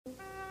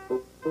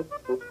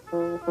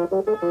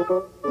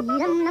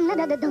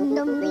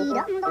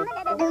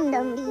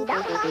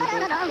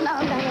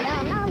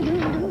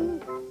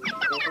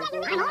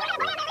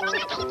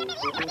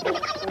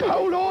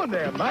Hold on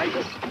there,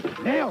 mates.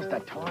 Now's the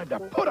time to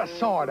put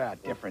aside our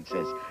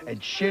differences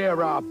and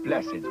share our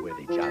blessings with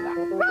each other.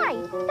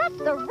 Right. That's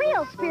the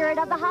real spirit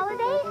of the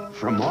holidays.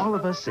 From all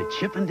of us at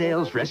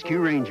Chippendale's Rescue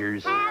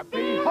Rangers.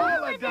 Happy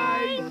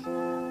holidays!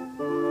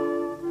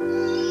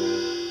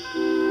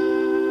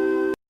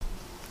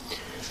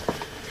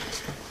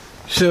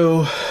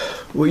 So,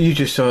 what you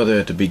just saw there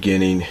at the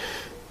beginning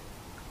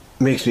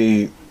makes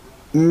me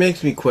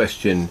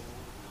question,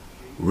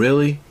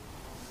 really?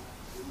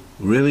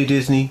 Really,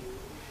 Disney?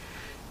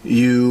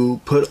 You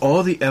put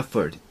all the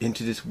effort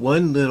into this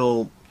one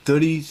little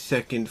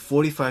 30-second,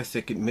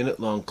 45-second,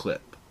 minute-long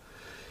clip,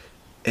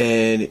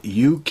 and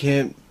you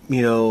can't,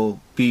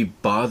 be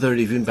bothered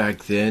even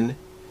back then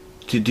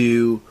to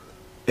do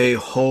a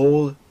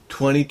whole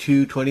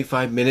 22,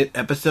 25-minute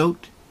episode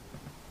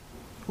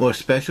or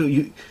special?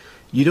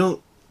 You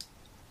don't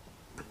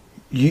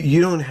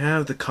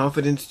have the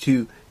confidence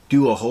to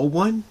do a whole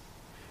one,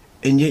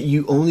 and yet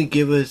you only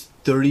give us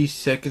 30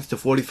 seconds to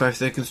 45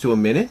 seconds to a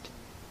minute?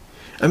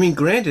 I mean,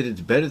 granted,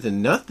 it's better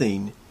than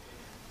nothing,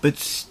 but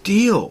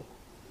still,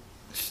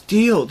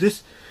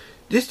 this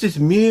is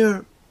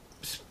mere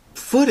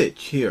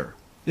footage here.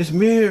 This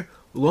mere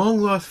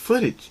long-lost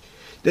footage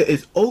that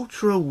is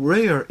ultra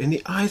rare in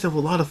the eyes of a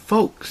lot of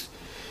folks.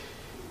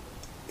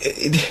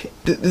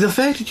 The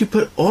fact that you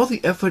put all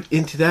the effort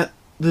into that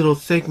little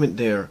segment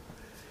there,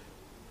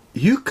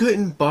 you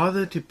couldn't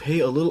bother to pay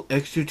a little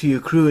extra to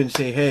your crew and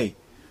say, hey,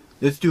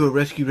 let's do a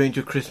Rescue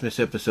Ranger Christmas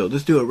episode.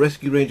 Let's do a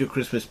Rescue Ranger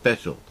Christmas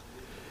special.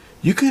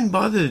 You couldn't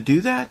bother to do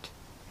that?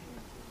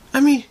 I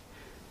mean,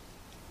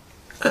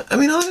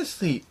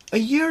 honestly, a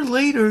year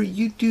later,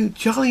 you do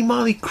Jolly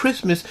Molly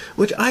Christmas,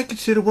 which I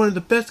consider one of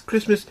the best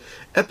Christmas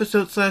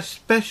episodes /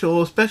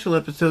 special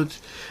episodes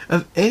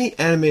of any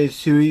animated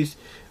series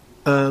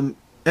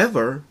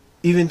ever,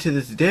 even to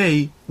this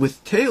day,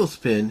 with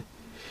Tailspin.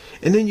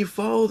 And then you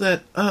follow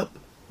that up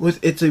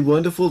with It's a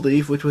Wonderful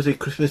Leaf, which was a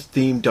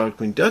Christmas-themed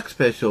Darkwing Duck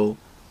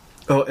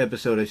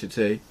episode, I should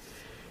say.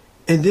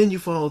 And then you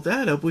follow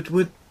that up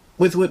with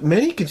what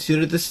many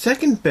consider the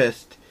second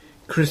best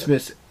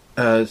Christmas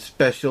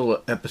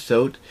special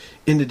episode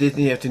in the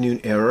Disney Afternoon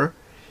era.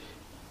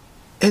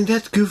 And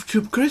that's Goof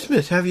Troop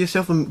Christmas. Have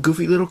yourself a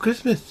goofy little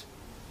Christmas.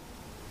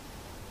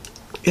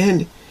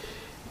 And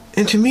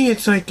to me,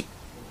 it's like,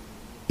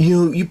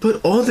 you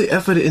put all the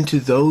effort into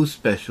those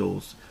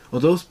specials, or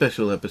those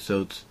special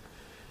episodes,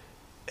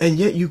 and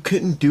yet you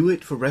couldn't do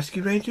it for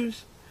Rescue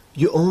Rangers?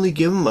 You only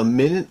give them a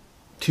minute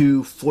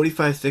to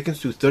 45 seconds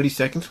to 30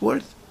 seconds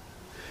worth?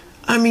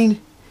 I mean,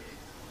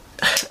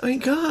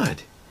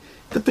 God,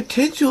 the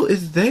potential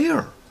is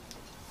there.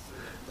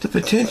 The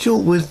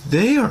potential was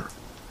there.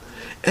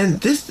 And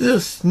this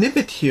little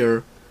snippet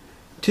here,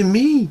 to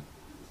me,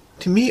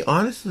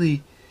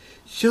 honestly,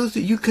 shows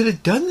that you could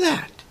have done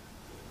that.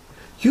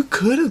 You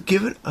could have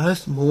given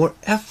us more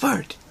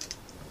effort.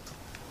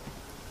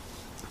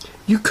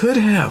 You could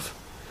have.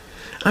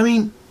 I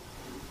mean,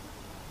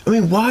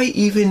 why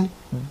even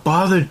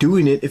bother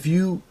doing it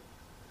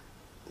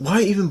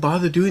why even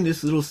bother doing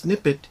this little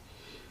snippet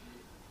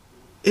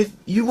if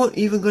you weren't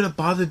even going to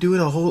bother doing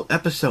a whole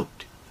episode?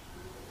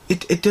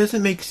 It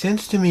doesn't make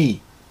sense to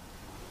me.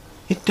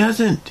 It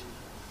doesn't.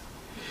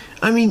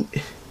 I mean,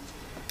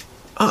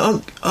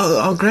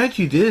 I'll grant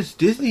you this.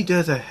 Disney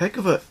does a heck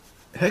of an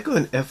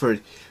effort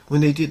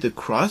when they did the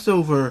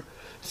crossover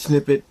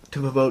snippet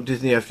to promote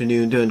Disney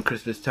Afternoon during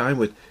Christmas time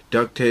with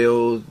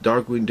DuckTales,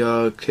 Darkwing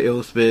Duck,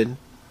 Tailspin.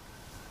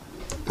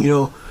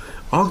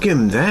 I'll give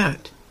them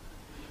that.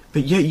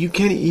 But yet you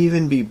can't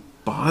even be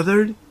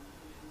bothered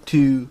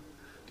to,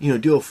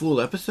 do a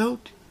full episode?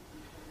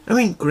 I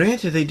mean,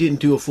 granted they didn't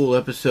do a full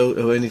episode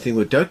of anything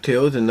with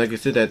DuckTales, and like I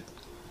said, that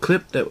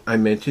clip that I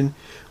mentioned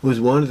was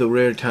one of the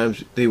rare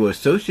times they were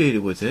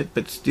associated with it,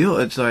 but still,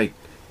 it's like,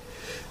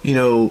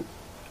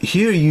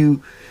 here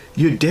you're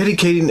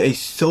dedicating a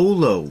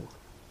solo,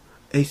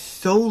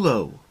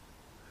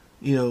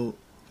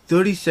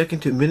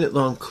 30-second to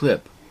minute-long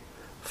clip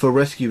for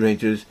Rescue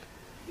Rangers,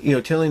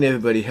 telling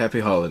everybody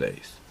Happy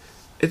Holidays.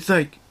 It's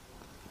like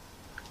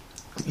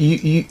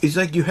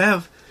you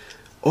have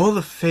all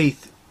the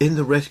faith in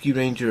the Rescue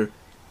Ranger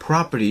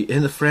property,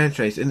 in the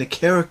franchise, in the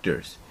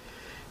characters,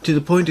 to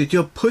the point that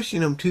you're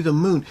pushing them to the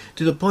moon,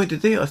 to the point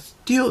that they are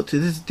still, to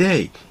this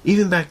day,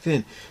 even back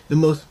then, the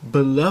most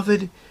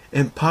beloved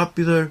and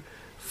popular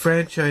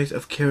franchise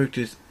of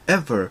characters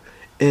ever,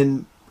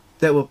 and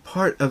that were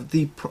part of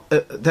the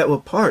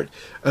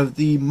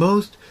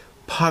most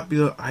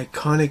popular,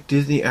 iconic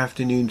Disney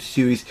Afternoon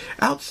series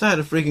outside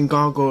of freaking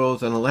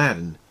Gargoyles and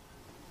Aladdin.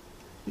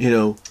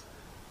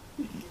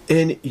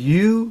 And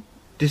you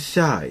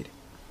decide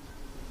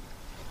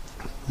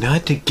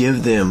not to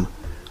give them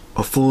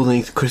a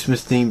full-length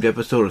Christmas-themed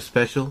episode or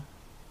special.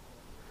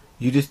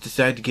 You just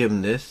decide to give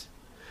them this.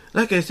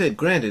 Like I said,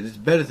 granted, it's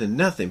better than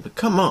nothing, but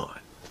come on.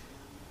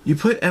 You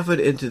put effort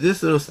into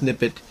this little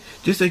snippet,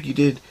 just like you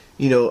did,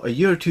 a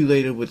year or two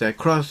later with that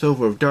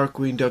crossover of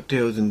Darkwing,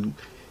 DuckTales, and,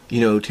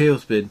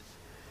 Tailspin.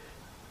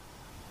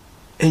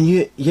 And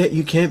yet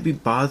you can't be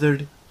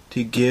bothered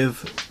to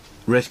give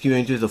Rescue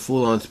Rangers a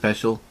full-on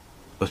special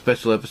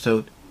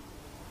episode.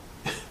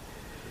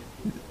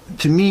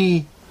 To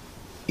me,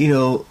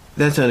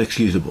 that's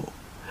unexcusable.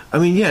 I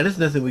mean, yeah, there's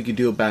nothing we could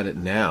do about it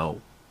now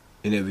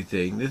and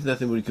everything. There's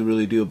nothing we could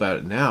really do about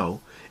it now.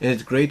 And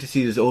it's great to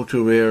see this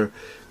ultra-rare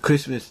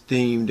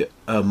Christmas-themed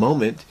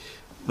moment.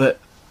 But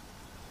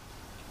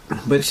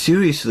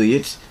seriously,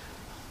 it's,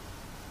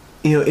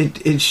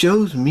 it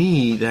shows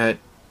me that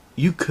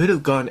you could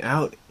have gone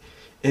out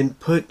and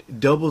put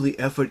double the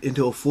effort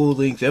into a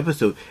full-length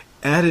episode.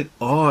 Added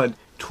on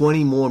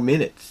 20 more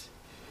minutes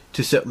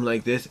to something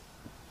like this,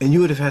 and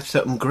you would have had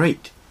something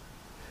great.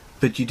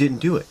 But you didn't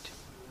do it.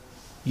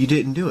 You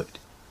didn't do it.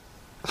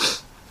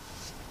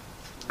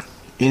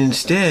 And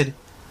instead,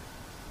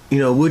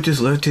 we're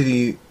just left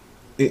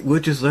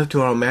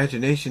to our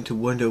imagination to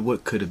wonder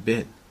what could have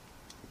been.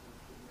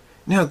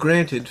 Now,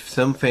 granted,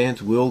 some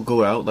fans will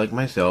go out like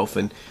myself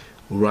and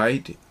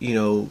write,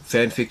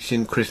 fan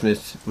fiction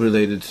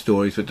Christmas-related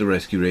stories with the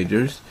Rescue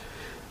Rangers,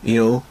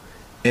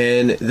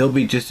 and they'll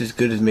be just as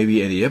good as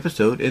maybe any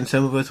episode. And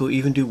some of us will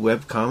even do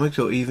web comics,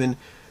 or even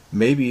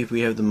maybe, if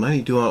we have the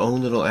money, do our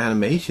own little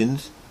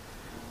animations,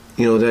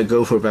 that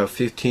go for about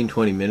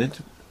 15-20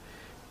 minutes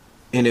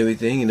and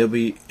everything, and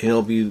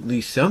it'll be at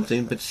least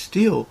something. But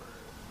still,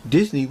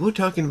 Disney, we're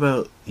talking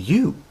about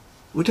you.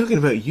 We're talking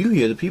about you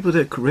here, the people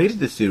that created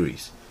the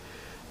series.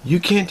 You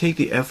can't take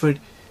the effort,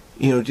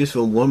 just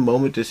for one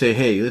moment to say,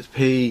 hey, let's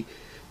pay,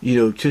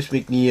 Trish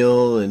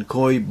McNeil and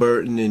Corey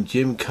Burton and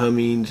Jim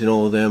Cummings and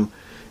all of them,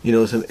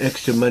 some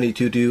extra money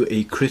to do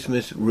a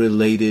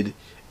Christmas-related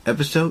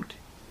episode.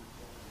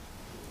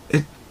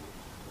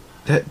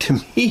 That's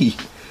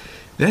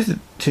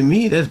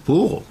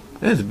bull.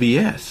 That's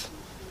BS.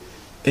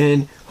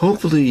 And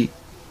hopefully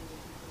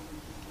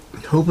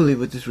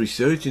with this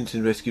resurgence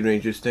in Rescue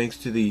Rangers, thanks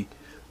to the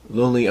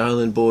Lonely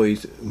Island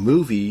Boys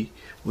movie,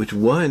 which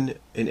won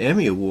an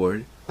Emmy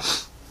Award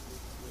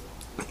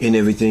and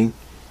everything,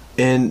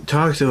 and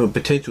talks of a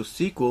potential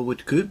sequel,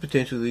 which could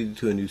potentially lead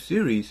to a new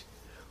series,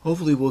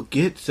 hopefully we'll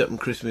get something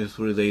Christmas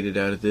related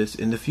out of this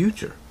in the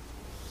future.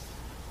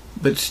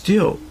 But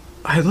still,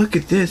 I look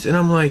at this and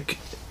I'm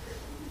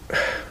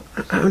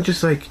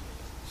just like,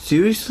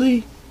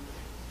 seriously?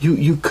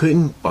 You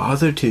couldn't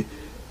bother to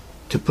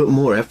put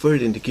more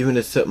effort into giving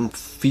us something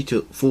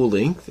feature full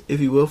length, if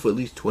you will, for at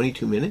least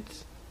 22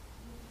 minutes?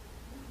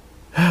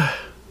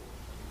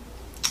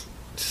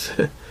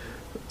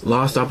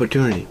 Lost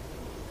opportunity.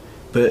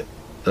 But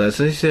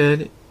as I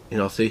said,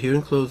 and I'll say here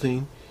in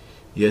closing,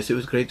 yes, it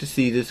was great to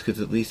see this,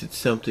 because at least it's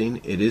something.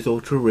 It is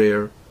ultra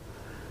rare,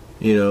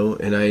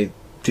 and I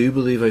do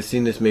believe I've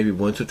seen this maybe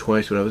once or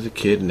twice when I was a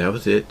kid, and that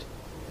was it.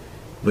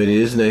 But it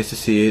is nice to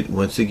see it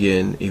once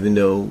again, even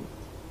though,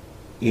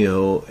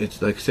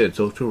 it's, like I said, it's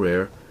ultra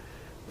rare.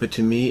 But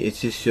to me, it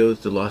just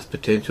shows the lost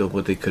potential of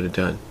what they could have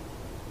done,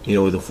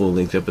 with a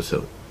full-length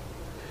episode.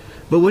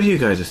 But what are you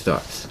guys'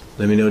 thoughts?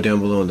 Let me know down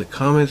below in the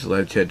comments,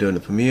 live chat during the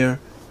premiere,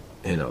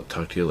 and I'll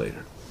talk to you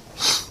later.